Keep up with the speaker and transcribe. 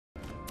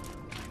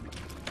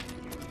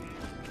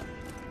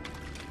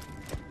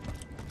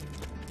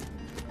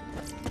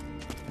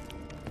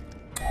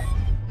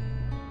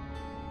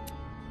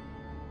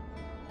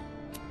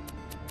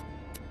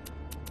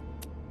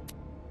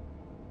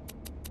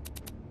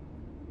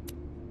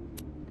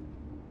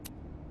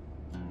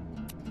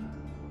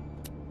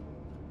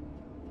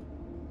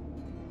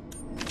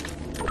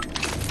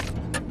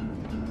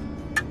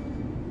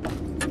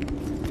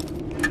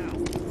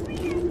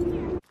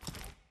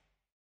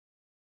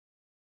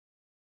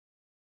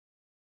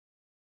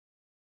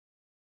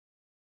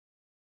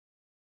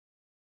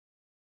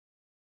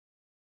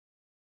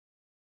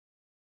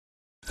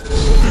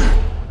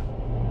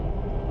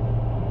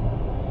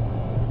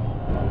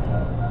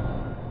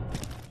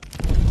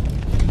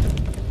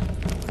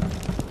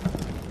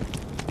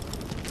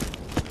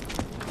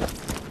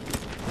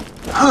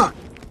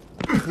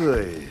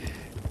Hey.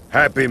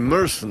 Happy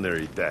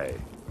Mercenary Day.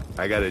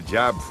 I got a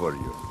job for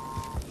you.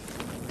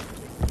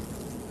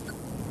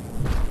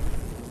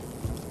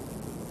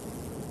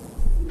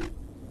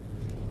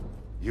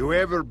 You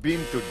ever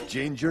been to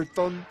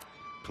Gingerton?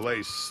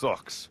 Place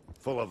sucks.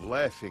 Full of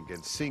laughing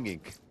and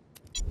singing.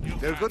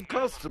 They're good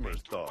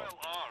customers, though.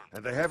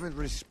 And they haven't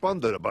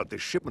responded about the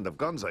shipment of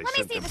guns I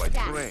sent them by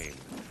train.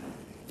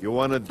 You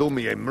wanna do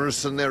me a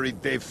Mercenary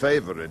Day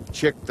favor and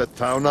check the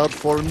town out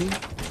for me?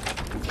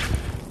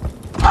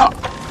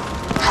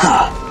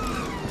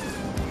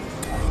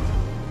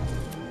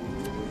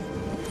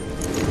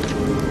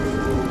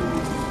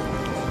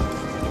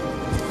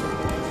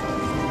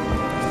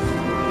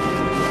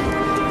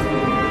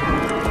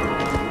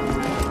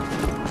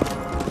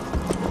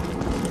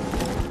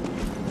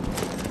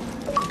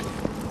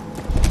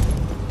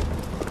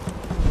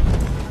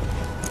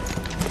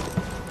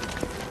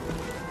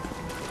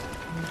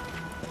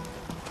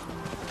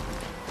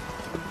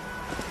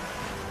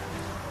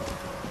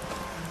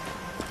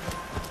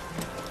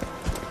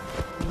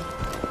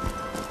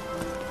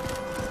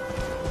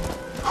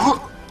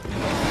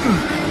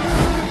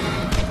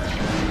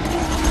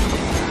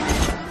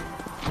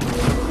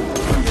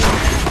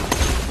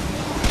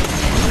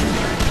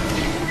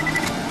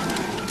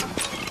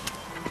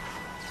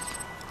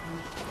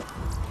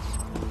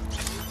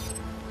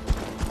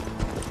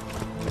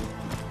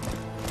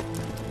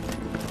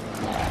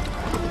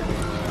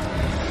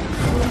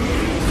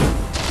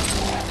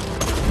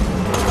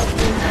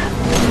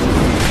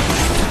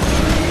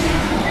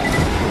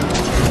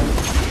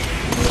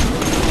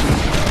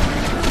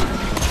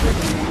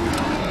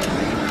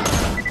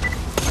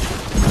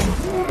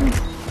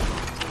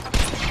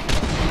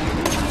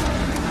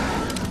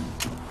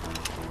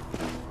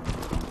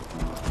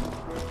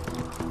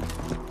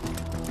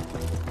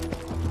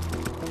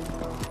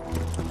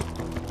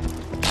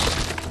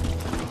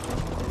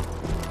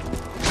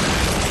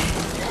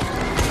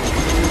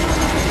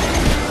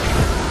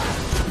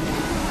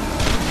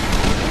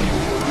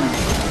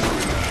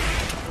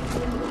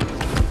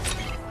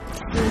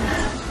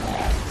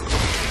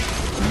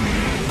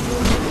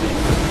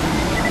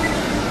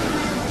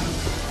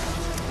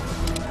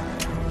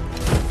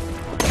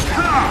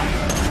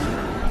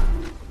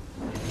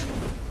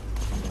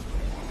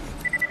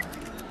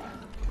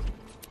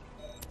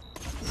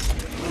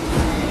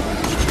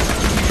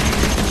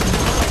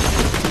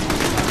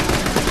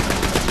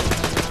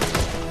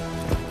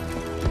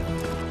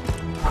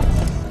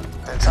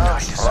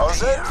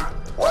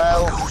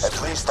 Well,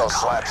 at least those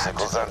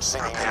slapsickles aren't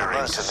singing any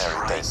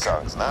Mercenary Day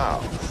songs now.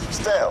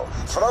 Still,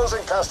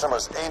 frozen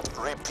customers ain't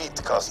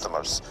repeat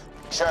customers.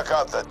 Check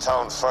out the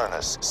town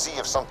furnace, see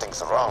if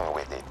something's wrong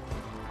with it.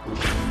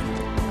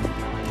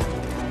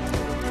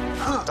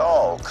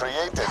 Dahl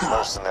created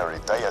Mercenary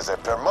Day as a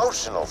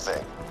promotional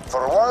thing.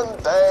 For one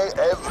day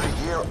every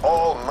year,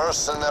 all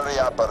mercenary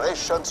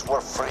operations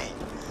were free.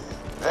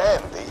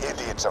 Then the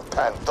idiots of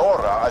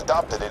Pandora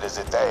adopted it as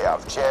a day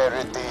of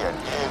charity and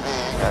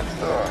giving and...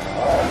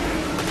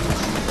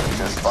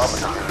 just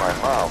vomited in my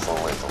mouth a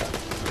little.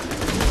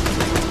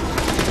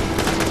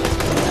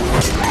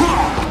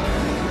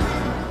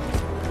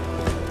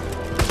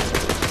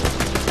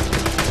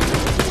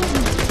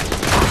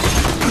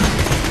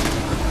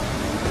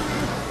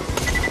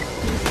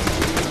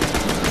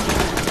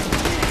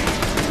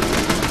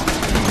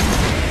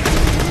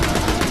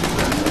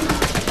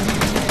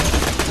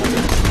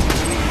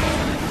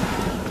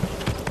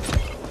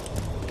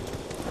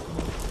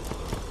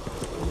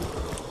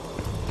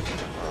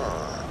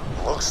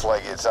 Looks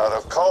like it's out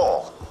of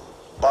coal.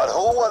 But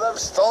who would have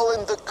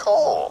stolen the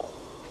coal?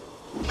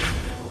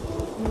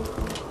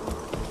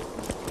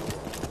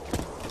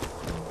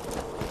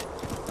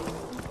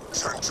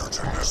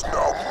 Gingerton is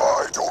now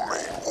my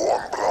domain,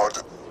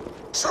 Warmblood.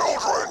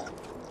 Children,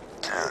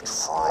 get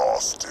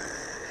frosty.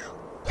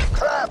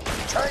 Crap!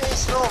 Tiny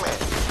snowman!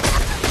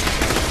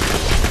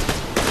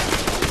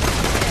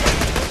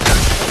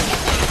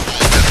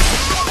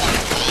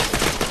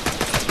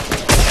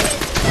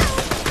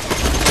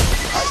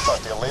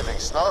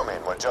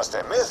 Snowmen were just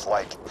a myth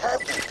like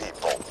happy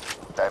people.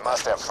 They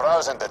must have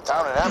frozen the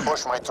town and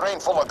ambushed my train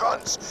full of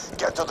guns.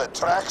 Get to the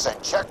tracks and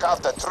check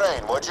out the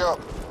train, would you?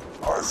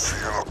 I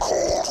feel a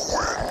cold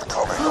wind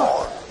coming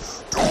on.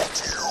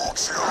 Don't you,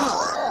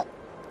 children?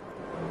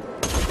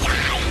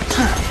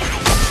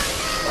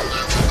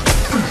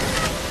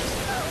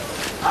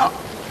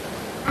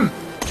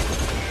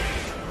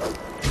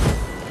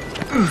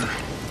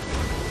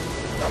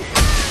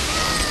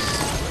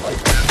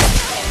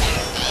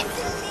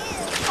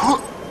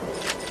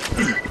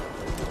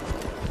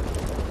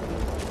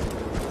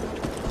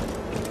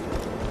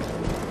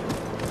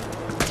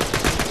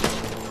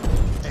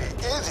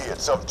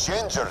 Of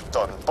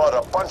Gingerton bought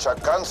a bunch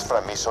of guns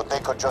from me so they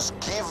could just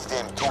give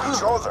them to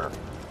each other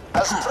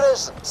as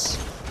presents.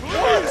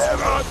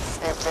 Whatever.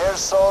 If they're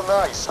so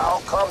nice,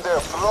 how come they're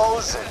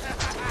frozen?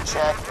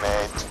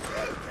 Checkmate.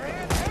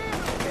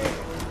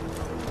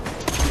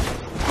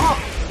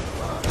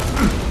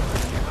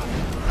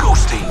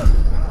 Ghosty!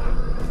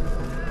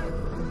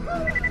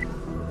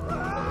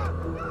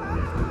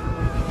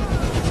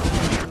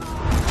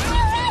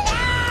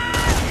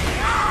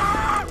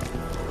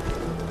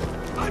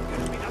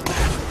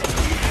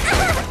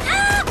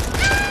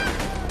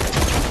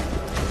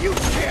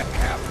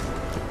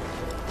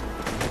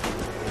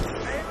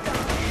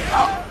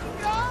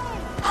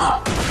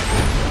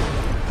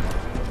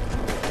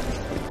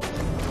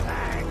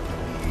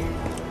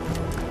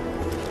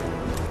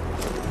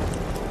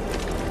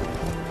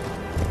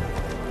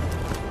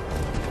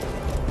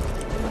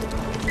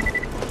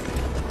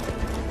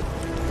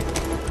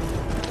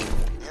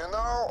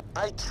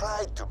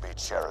 tried to be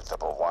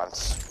charitable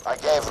once. I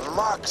gave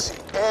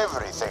Moxie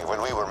everything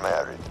when we were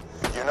married.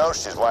 You know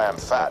she's why I'm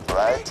fat,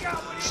 right?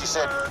 She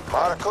said,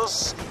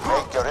 Marcus,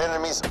 make your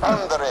enemies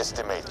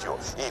underestimate you.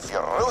 If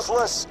you're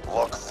ruthless,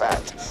 look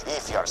fat.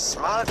 If you're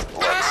smart,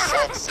 look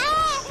sexy.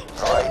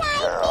 Great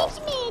girl.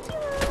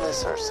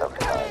 Miss her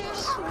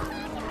sometimes.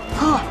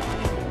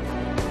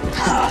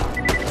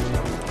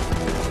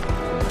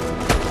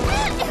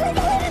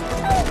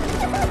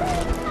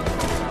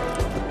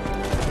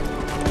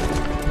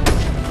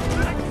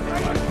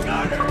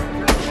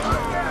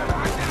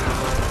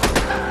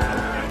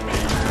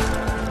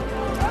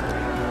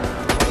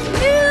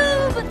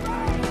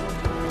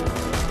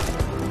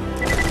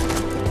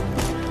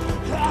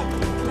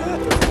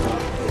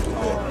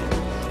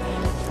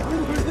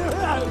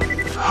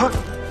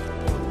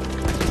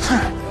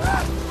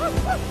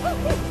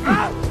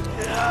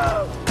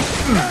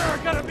 You're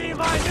gonna be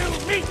my new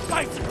meat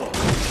bicycle!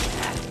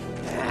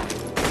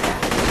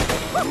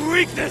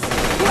 Weakness!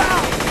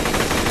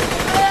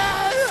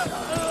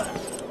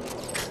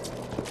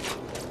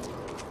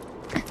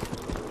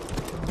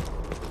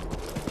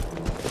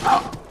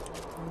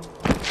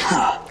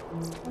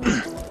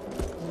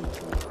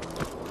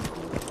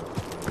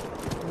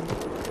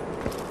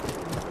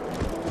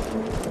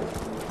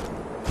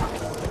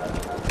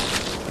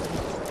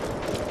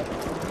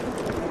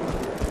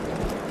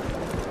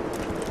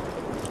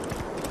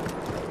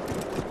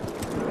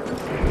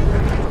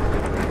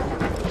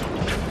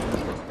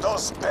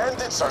 Those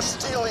bandits are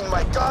stealing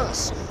my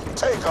guns.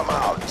 Take them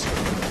out.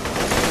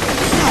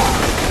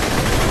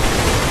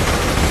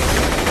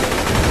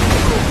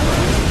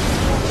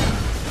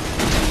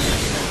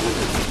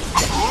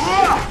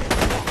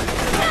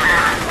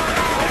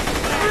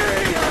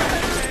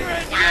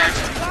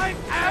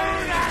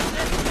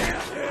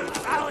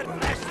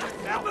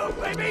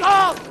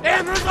 Solve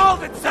and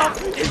resolve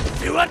itself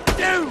into a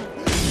doom!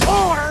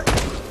 Or...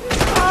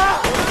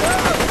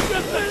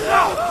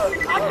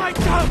 on my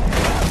tongue!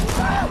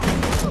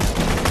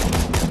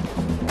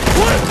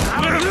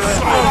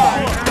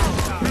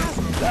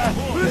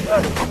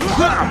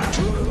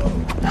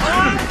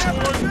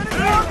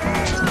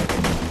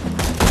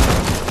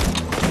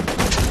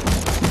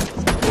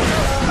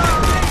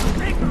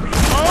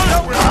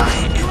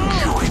 I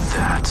enjoyed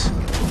that.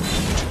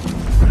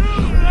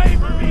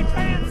 Labor me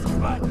pants,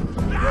 but...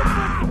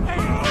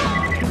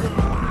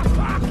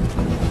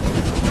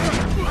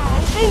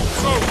 Move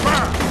so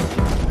fast!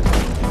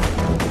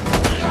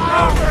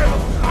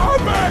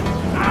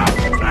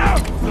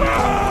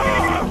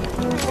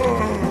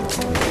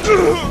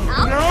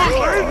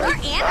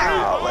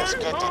 Now, let's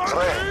get the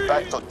train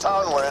back to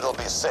town where it'll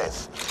be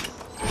safe.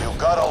 You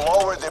gotta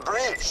lower the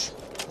bridge,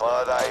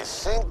 but I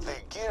think the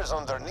gears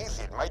underneath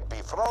it might be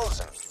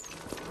frozen.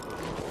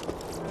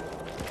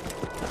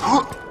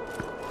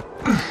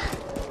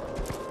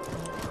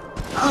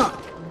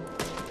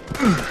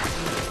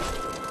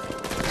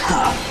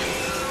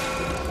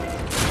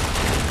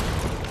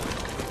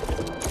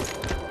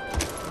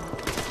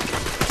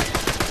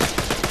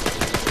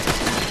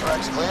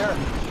 Tracks clear?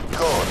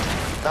 Good.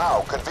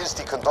 Now, convince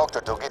the conductor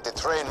to get the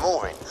train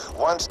moving.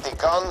 Once the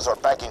guns are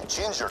back in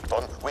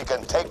Gingerton, we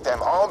can take them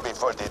home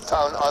before the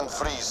town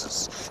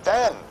unfreezes.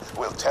 Then,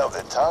 we'll tell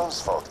the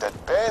townsfolk that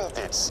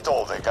bandits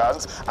stole the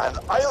guns, and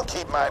I'll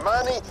keep my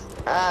money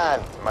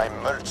and my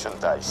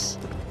merchandise.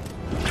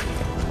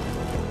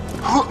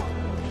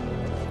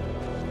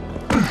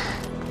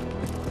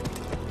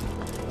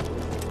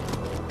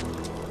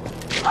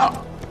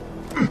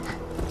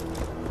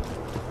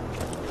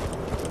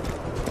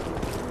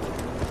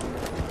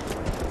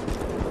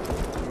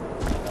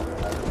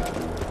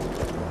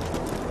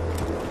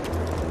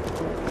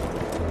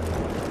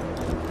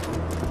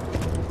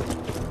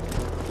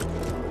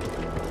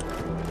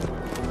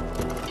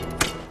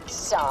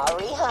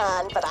 Sorry,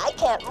 hon, but I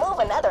can't move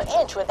another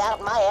inch without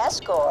my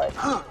escort.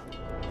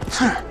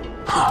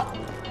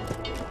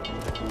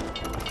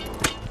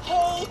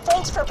 Hey,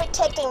 thanks for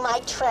protecting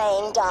my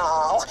train,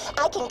 doll.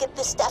 I can get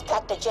this stuff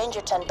back to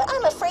Gingerton, but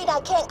I'm afraid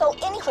I can't go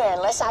anywhere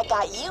unless I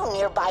got you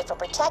nearby for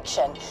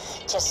protection.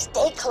 Just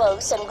stay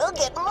close and we'll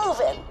get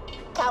moving.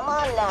 Come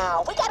on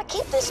now, we gotta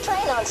keep this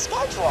train on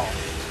schedule.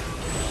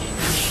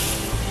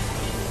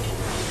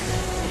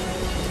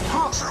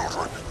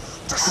 Children,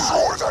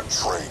 destroy that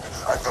train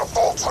and the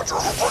Vault Hunter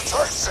who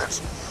protects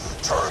it!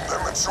 Turn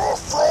them into a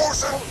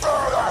frozen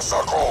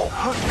badassicle!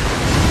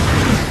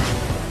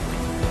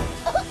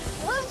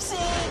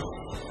 Whoopsie!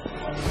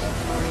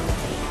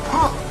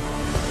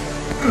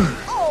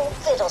 Oh,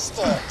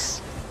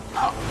 fiddlesticks.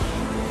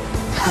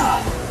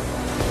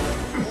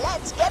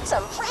 Let's get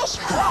some fresh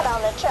blood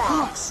on the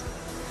tracks.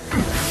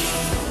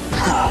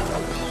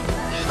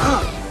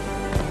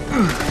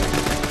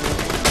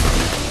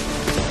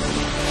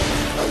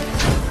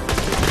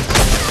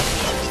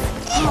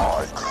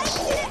 I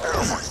control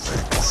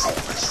everything from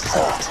this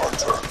Vault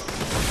Hunter.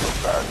 The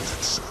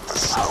bandits, the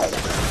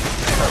snowmen,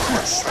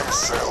 terrorists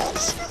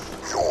themselves.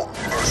 Your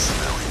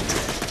mercenary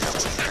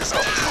gift is a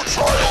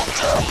futile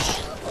death.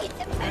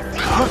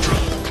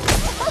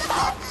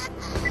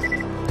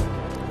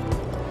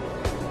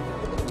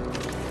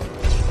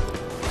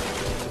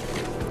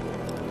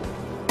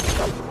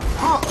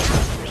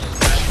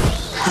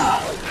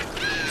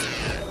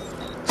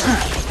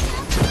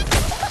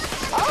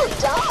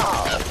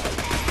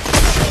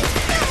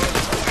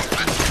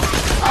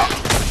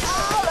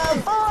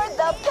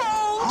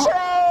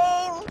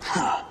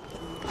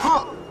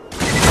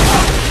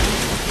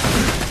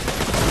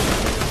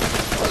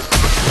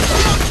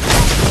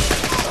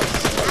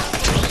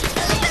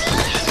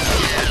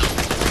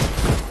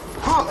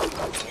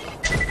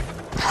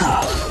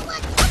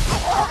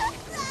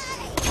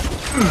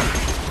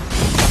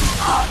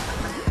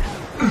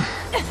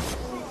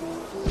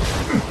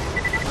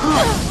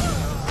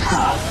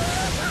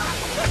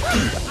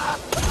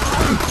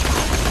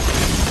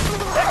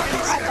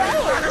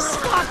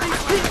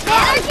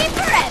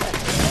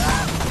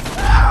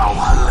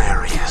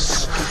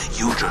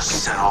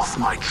 set off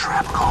my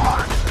trap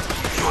card.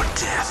 Your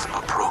death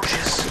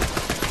approaches.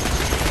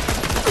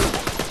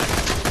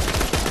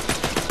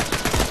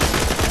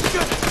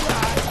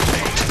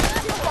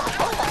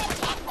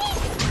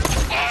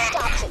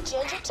 Stops at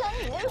Gingerton,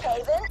 New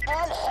Haven,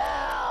 and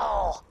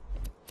hell.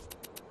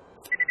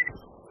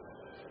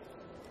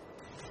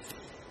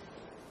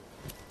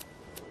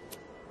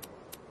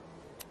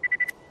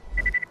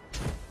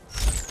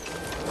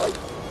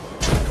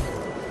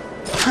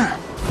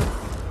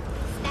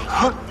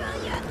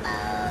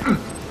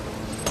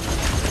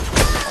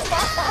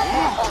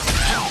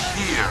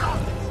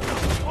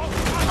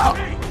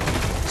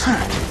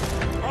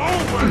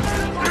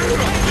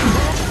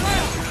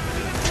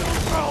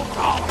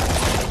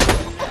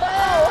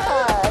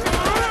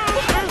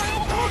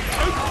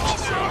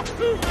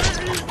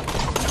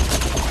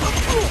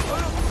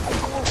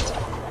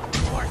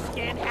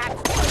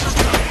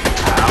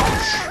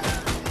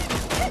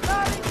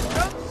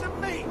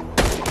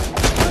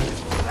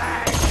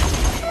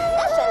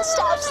 Nothing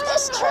stops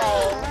this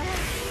train.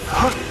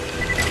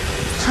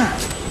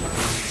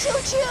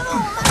 Choo-choo,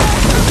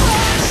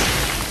 motherfuckers!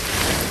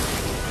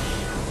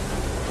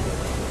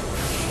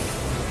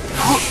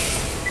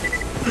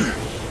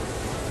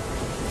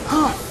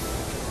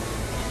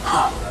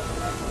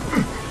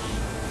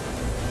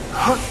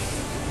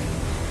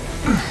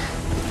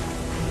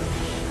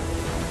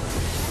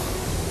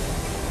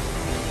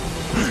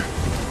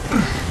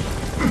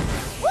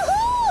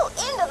 Woohoo!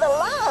 Into the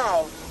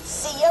line!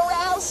 See you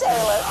around,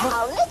 sailor.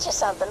 I'll knit you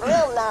something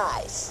real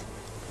nice.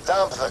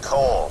 Dump the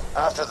coal.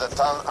 After the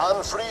ton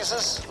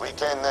unfreezes, we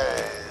can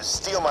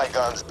steal my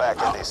guns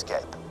back and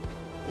escape.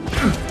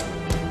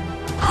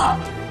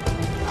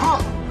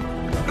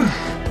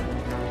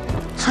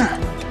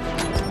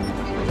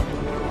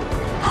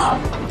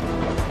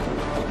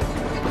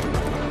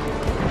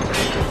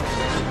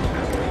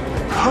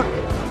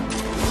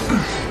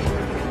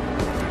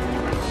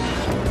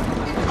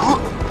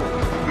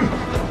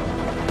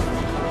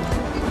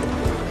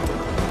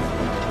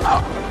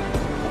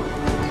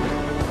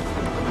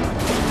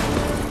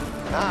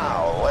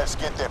 Now, let's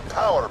get the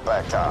power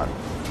back on.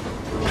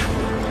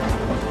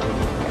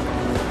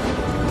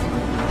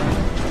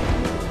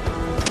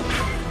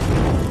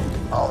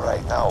 All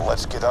right, now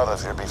let's get out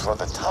of here before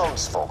the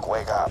townsfolk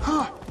wake up.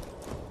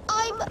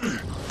 I'm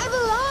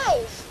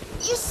alive!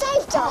 You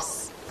saved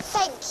us!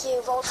 Thank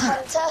you, Vault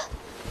Hunter.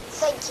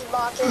 Thank you,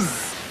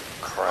 Marcus.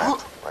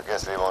 Crap. I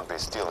guess we won't be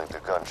stealing the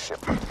gunship.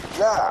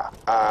 Yeah,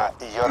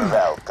 you're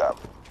welcome.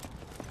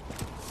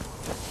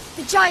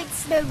 The giant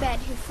snowman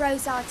who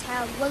froze our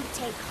town won't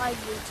take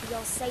kindly to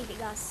your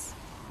saving us.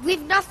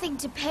 We've nothing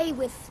to pay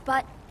with,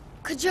 but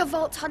could your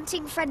vault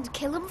hunting friend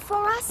kill him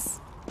for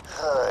us?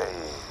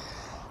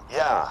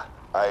 Yeah,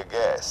 I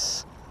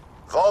guess.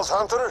 Vault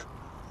Hunter?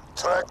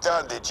 Track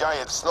down the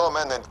giant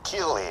snowman and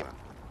kill him.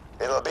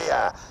 It'll be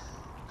a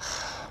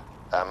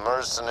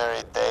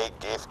mercenary day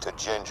gift to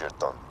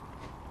Gingerton.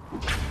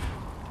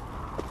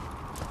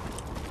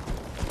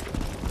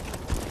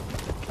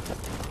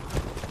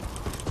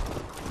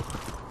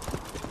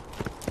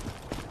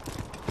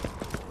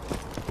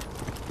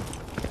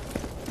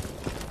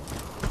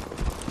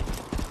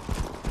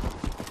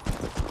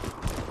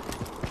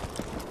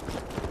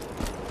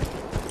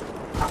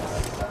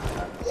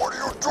 What are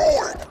you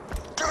doing?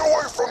 Get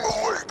away from the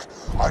lake!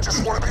 I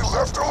just want to be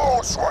left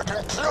alone so I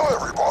can kill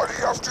everybody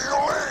after you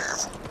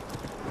leave!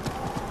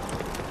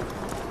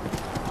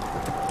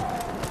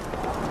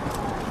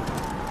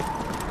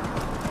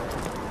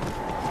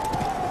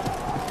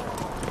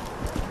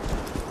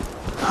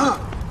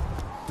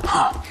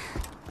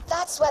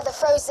 That's where the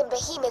frozen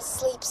behemoth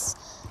sleeps.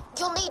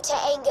 You'll need to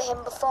anger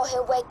him before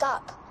he'll wake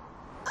up.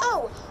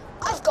 Oh,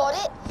 I've got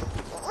it.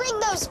 Ring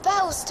those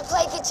bells to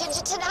play the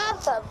Gingerton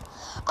anthem.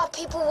 Our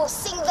people will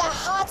sing their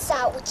hearts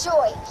out with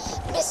joy.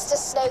 Mr.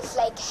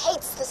 Snowflake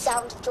hates the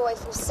sound of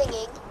joyful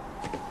singing.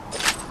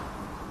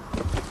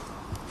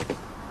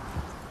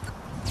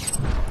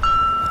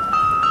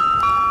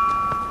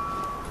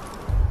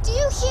 Do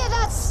you hear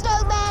that,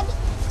 snowman?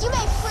 You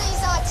may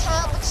freeze our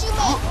town, but you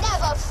may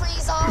never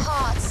freeze our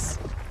hearts.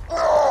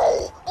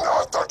 No!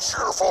 Not the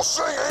cheerful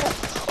singing!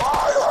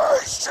 I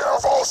hate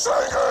cheerful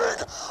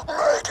singing!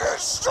 Make it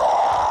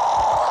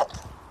stop!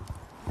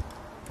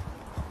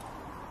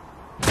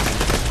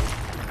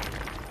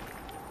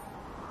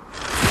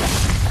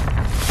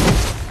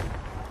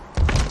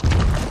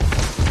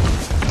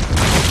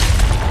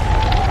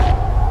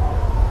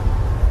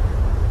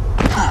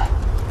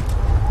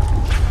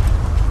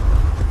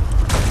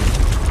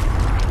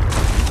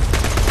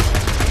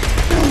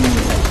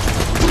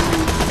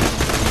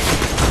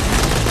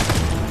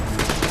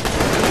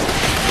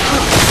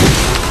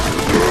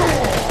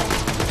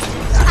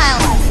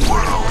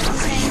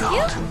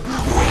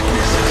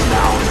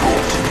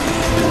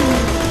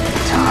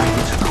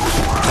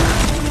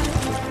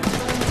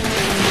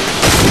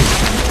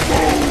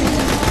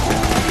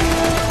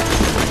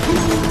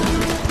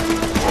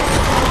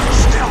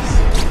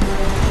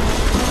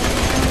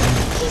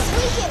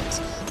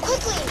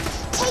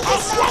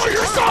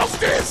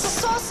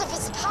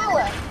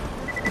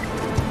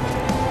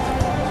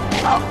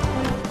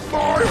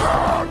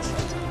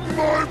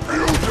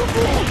 did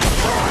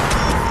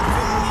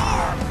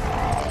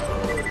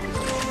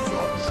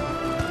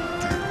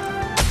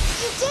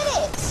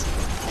it!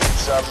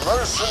 It's a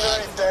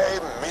Mercenary Day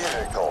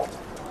miracle.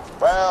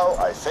 Well,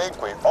 I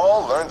think we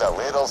all learned a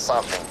little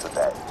something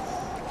today.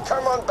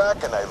 Come on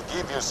back and I'll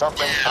give you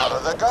something out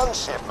of the gun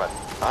shipment.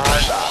 On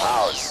the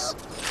house.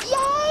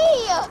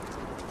 Yay!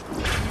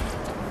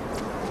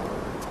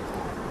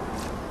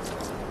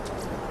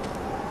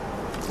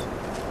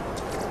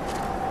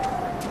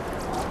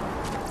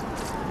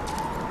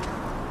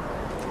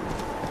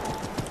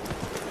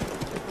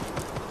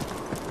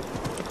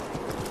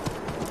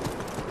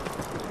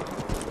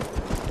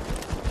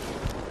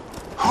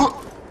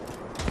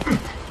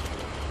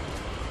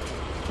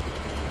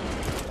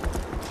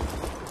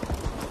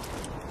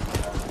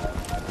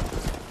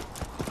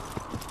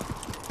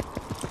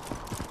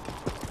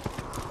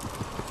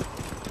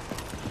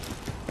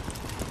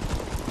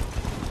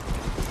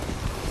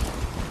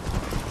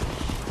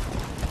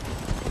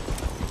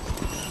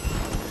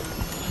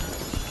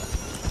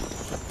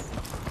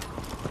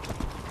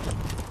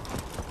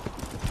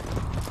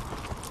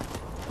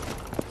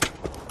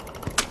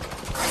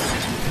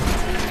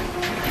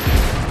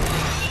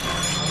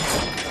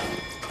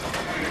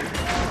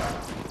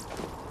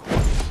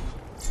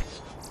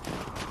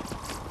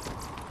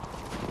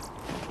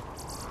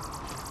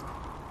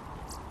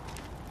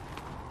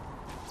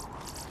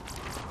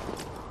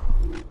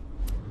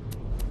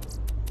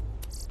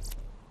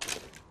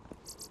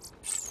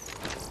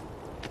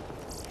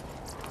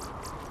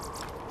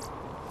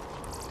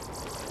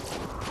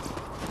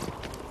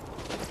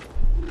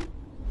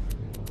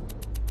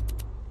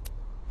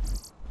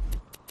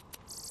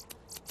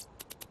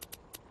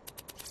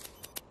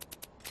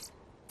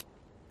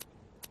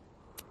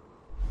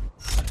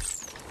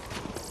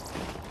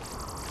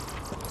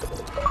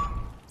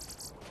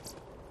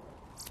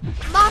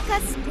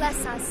 Marcus,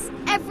 bless us,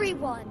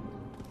 everyone.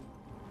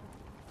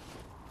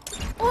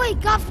 Oi,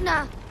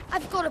 Governor!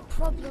 I've got a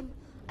problem.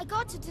 I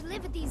got to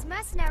deliver these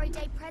Mercenary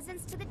Day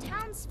presents to the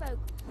townsfolk,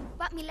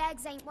 but me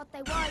legs ain't what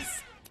they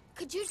was.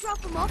 Could you drop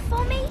them off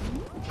for me?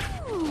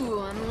 Ooh,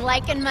 I'm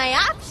liking my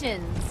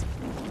options.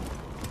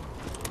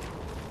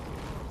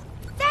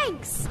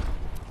 Thanks!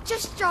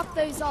 Just drop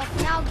those off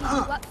and I'll give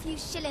you what few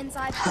shillings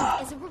I've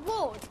got as a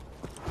reward.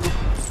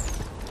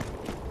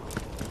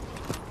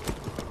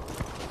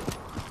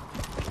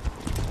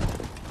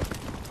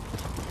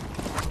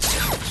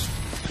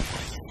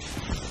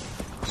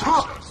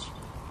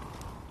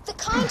 The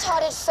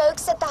kind-hearted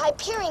folks at the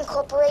Hyperion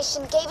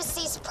Corporation gave us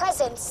these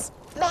presents.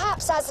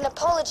 Perhaps as an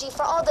apology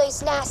for all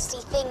those nasty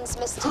things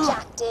Mr.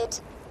 Jack did.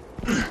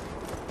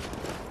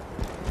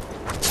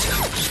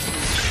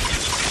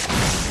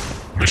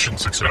 Mission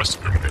success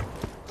imminent.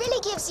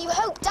 Really gives you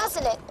hope,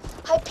 doesn't it?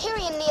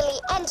 Hyperion nearly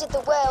ended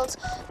the world,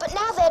 but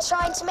now they're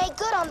trying to make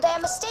good on their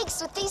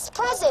mistakes with these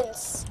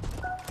presents.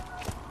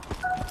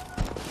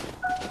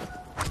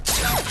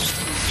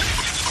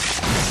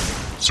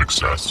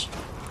 Success.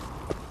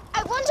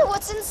 I wonder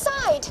what's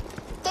inside.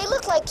 They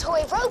look like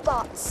toy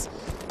robots.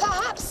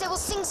 Perhaps they will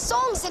sing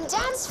songs and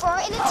dance for our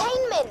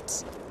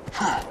entertainment.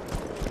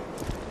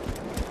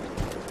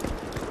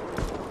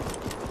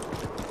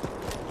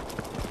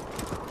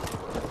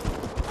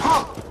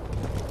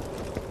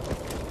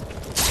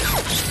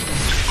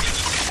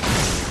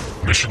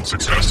 Mission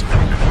success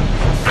imminent.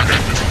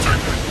 Mission detected.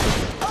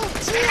 Oh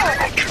dear!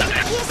 It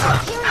appears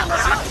Hyperion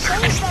has not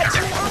changed their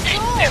tune after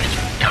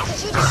all. Did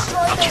you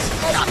destroy those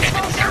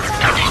presents while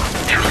they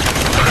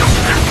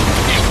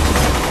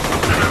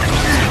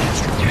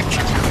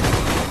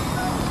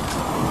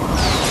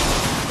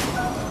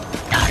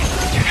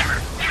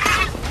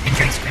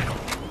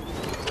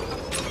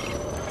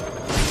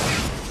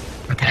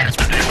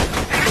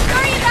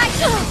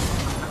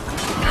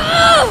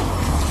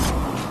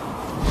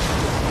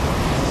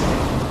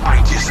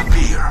I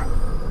disappear.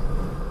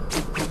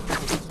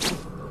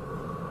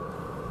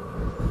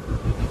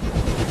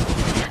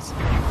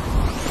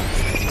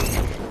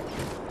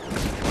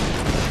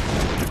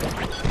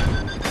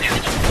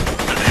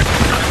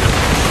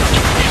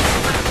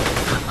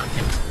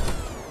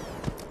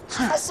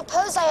 I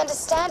suppose I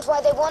understand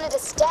why they wanted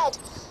us dead.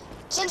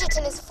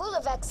 Gingerton is full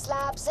of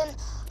X-Labs, and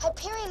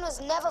Hyperion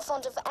was never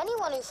fond of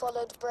anyone who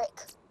followed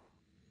Brick.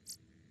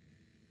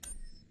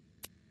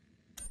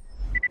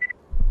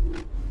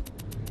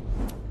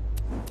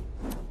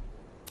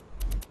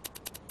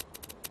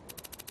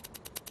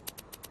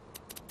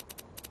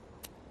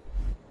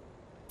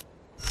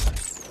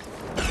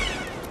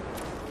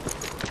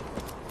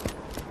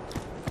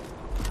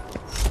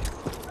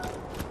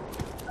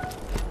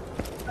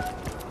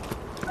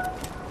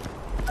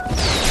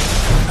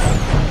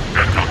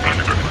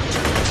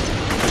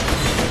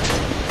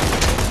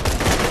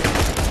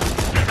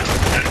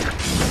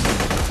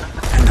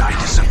 And I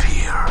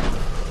disappear.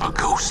 A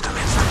ghost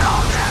amidst the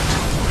content,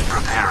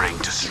 preparing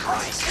to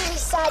strike. It's a really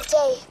sad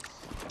day.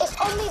 If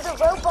only the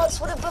robots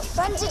would have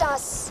befriended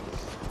us.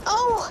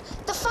 Oh,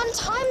 the fun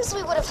times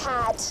we would have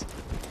had.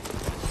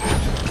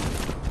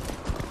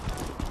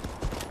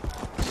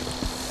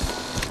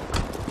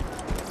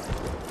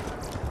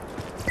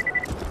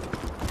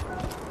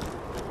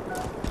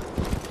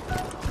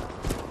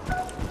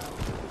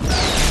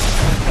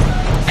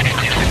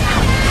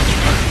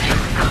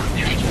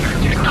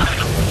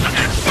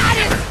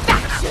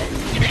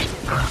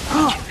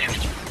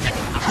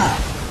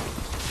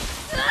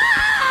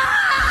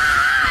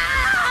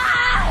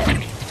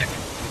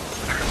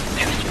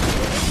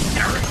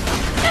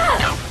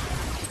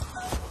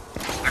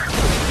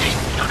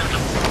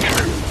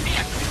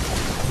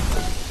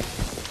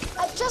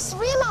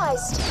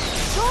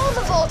 surprised. You're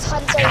the Vault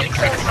Hunter who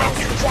killed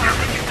Handsome Jack.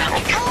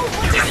 Oh,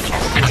 what a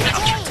splendid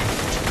day!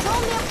 Draw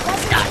me a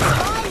present as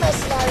my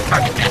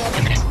Mercenary Day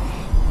gift.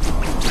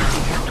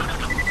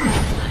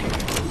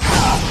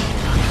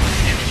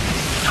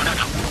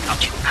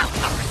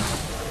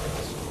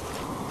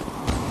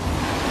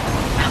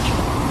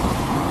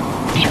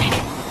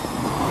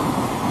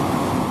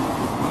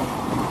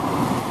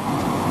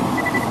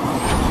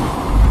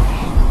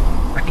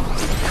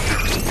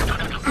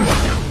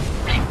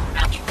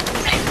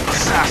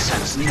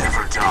 Assassins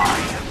never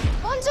die.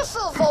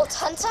 Wonderful, Vault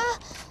Hunter!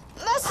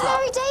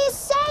 Mercenary Day is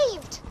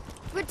saved!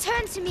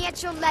 Return to me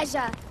at your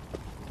leisure.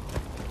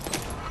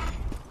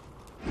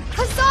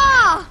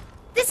 Huzzah!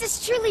 This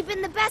has truly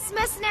been the best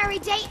Mercenary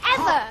Day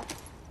ever!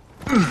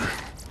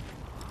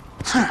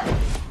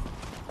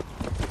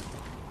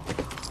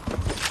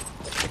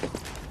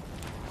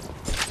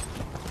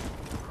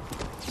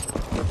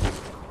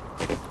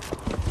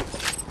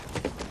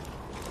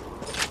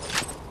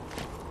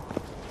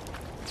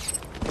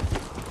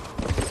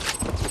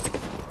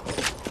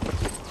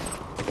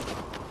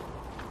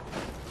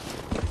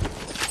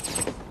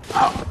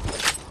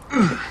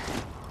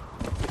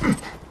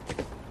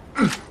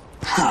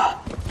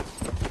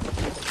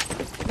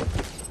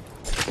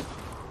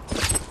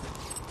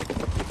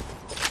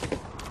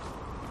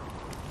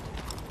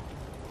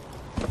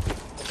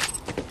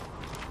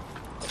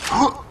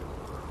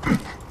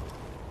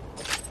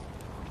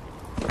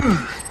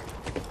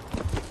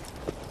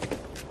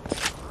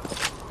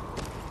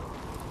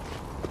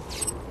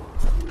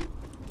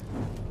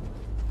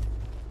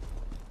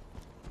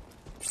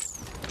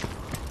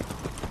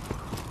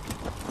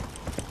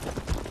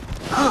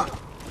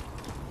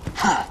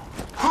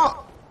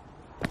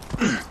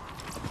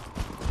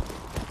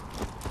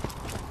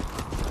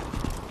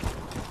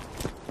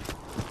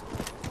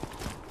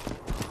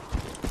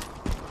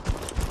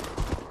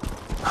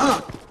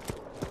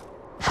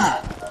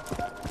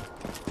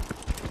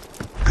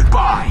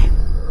 Goodbye.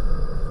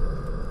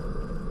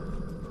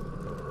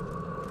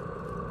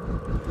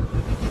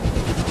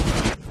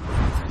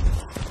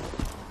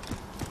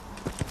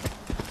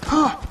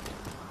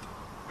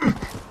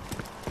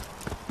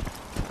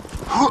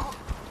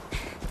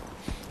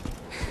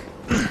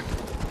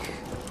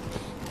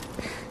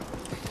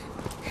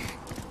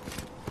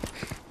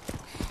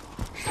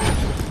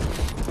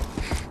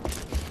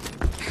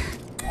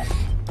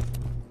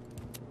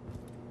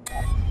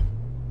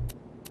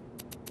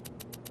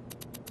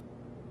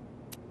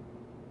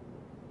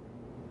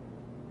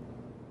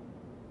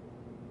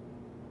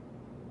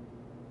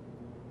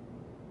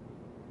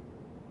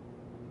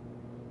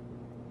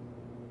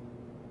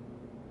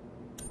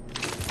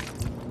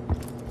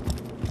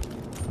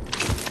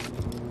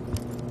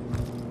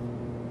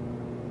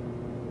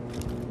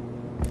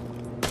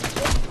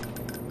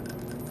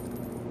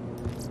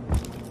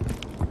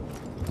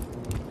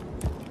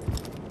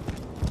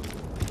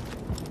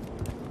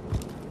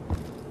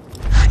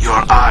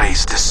 Your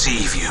eyes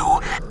deceive you.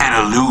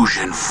 An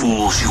illusion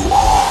fools you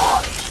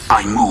all.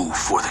 I move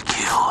for the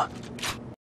kill.